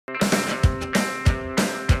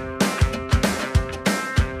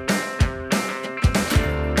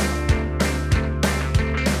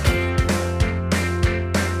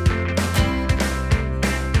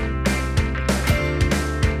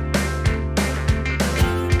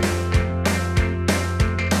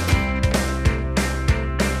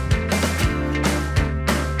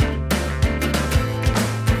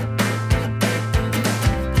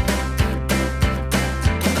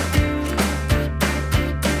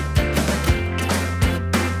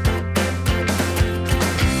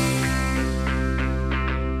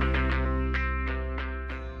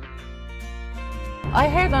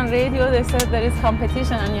radio, they said there is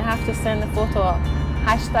competition and you have to send a photo of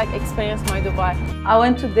 #ExperienceMyDubai. I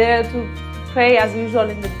went to there to pray as usual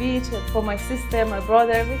in the beach for my sister, my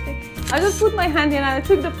brother, everything. I just put my hand in and I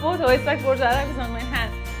took the photo. It's like Burj Arab is on my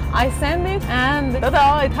hand. I sent it and that's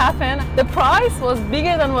how it happened. The price was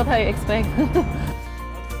bigger than what I expected.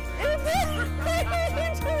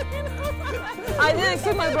 I didn't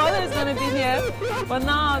expect my brother is going to be here, but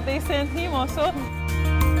now they sent him also.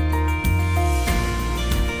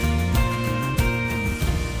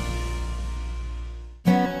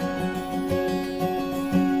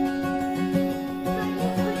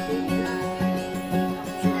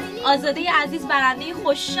 آزاده عزیز برنده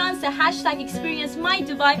خوش شانس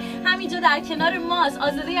 #ExperienceMyDubai همینجا در کنار ماست.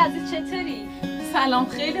 آزاده عزیز چطوری؟ سلام،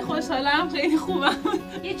 خیلی خوشحالم، خیلی خوبم.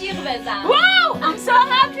 یه جیغ بزن. Wow, I'm so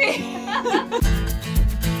happy.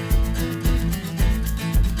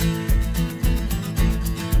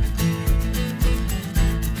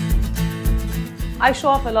 I show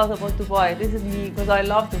off a lot about Dubai. This is me because I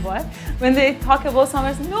love Dubai. When they talk about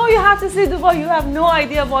somewhere, no, you have to see Dubai. You have no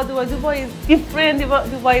idea about Dubai. Dubai is different.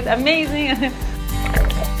 Dubai is amazing.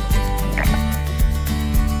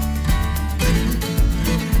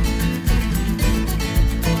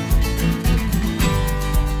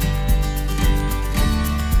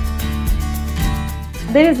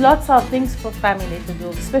 There is lots of things for family to do,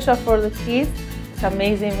 especially for the kids. It's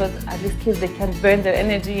amazing because at least kids, they can burn their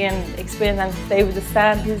energy and experience and play with the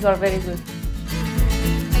sand. These are very good.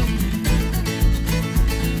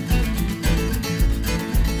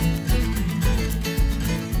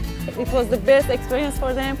 It was the best experience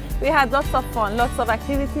for them. We had lots of fun, lots of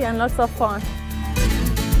activity and lots of fun.